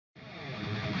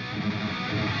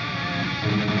The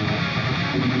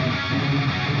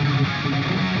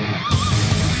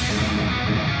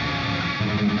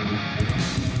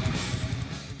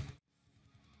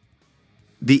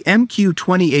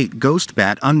MQ-28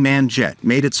 Ghostbat unmanned jet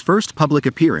made its first public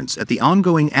appearance at the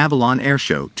ongoing Avalon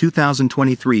Airshow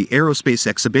 2023 aerospace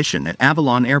exhibition at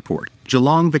Avalon Airport,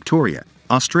 Geelong-Victoria,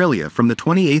 Australia from the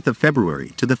 28th of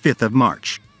February to the 5th of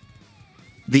March.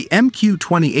 The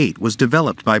MQ-28 was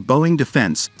developed by Boeing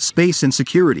Defense, Space and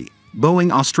Security,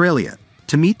 Boeing Australia,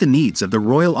 to meet the needs of the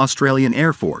Royal Australian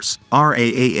Air Force,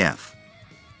 RAAF.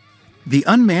 The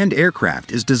unmanned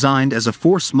aircraft is designed as a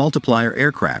force multiplier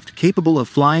aircraft capable of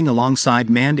flying alongside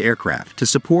manned aircraft to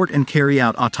support and carry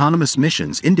out autonomous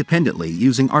missions independently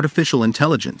using artificial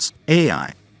intelligence,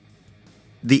 AI.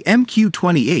 The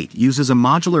MQ-28 uses a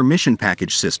modular mission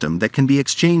package system that can be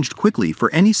exchanged quickly for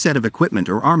any set of equipment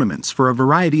or armaments for a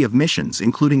variety of missions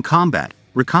including combat,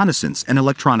 reconnaissance and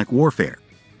electronic warfare.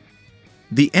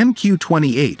 The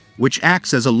MQ-28, which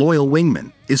acts as a Loyal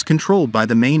Wingman, is controlled by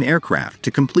the main aircraft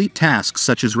to complete tasks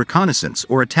such as reconnaissance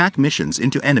or attack missions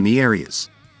into enemy areas.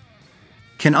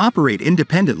 Can operate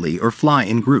independently or fly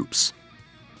in groups.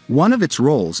 One of its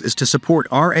roles is to support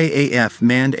RAAF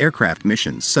manned aircraft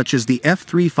missions such as the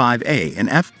F-35A and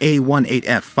F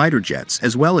A-18F fighter jets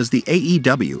as well as the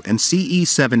AEW&C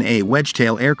E-7A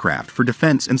Wedgetail aircraft for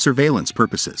defense and surveillance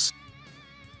purposes.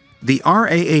 The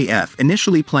RAAF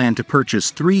initially planned to purchase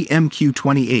 3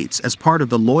 MQ-28s as part of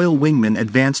the Loyal Wingman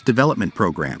Advanced Development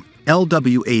Program,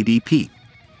 LWADP.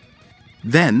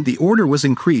 Then the order was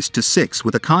increased to 6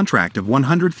 with a contract of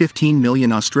 $115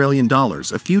 million Australian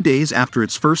dollars a few days after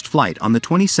its first flight on the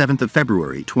 27th of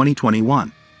February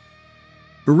 2021.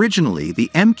 Originally, the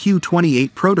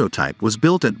MQ-28 prototype was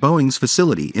built at Boeing's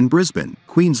facility in Brisbane,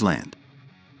 Queensland.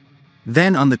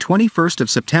 Then on the 21st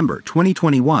of September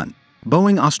 2021,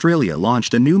 Boeing Australia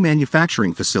launched a new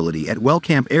manufacturing facility at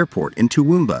Wellcamp Airport in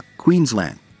Toowoomba,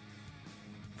 Queensland.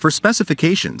 For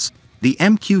specifications, the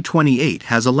MQ-28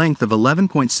 has a length of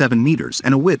 11.7 meters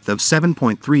and a width of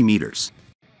 7.3 meters.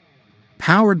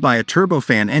 Powered by a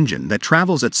turbofan engine that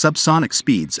travels at subsonic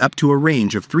speeds up to a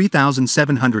range of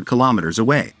 3,700 kilometers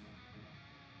away.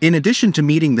 In addition to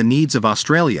meeting the needs of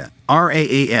Australia,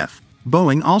 RAAF,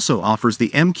 Boeing also offers the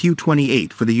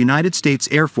MQ-28 for the United States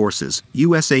Air Force's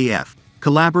USAF,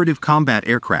 Collaborative Combat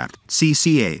Aircraft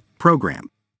 (CCA) program.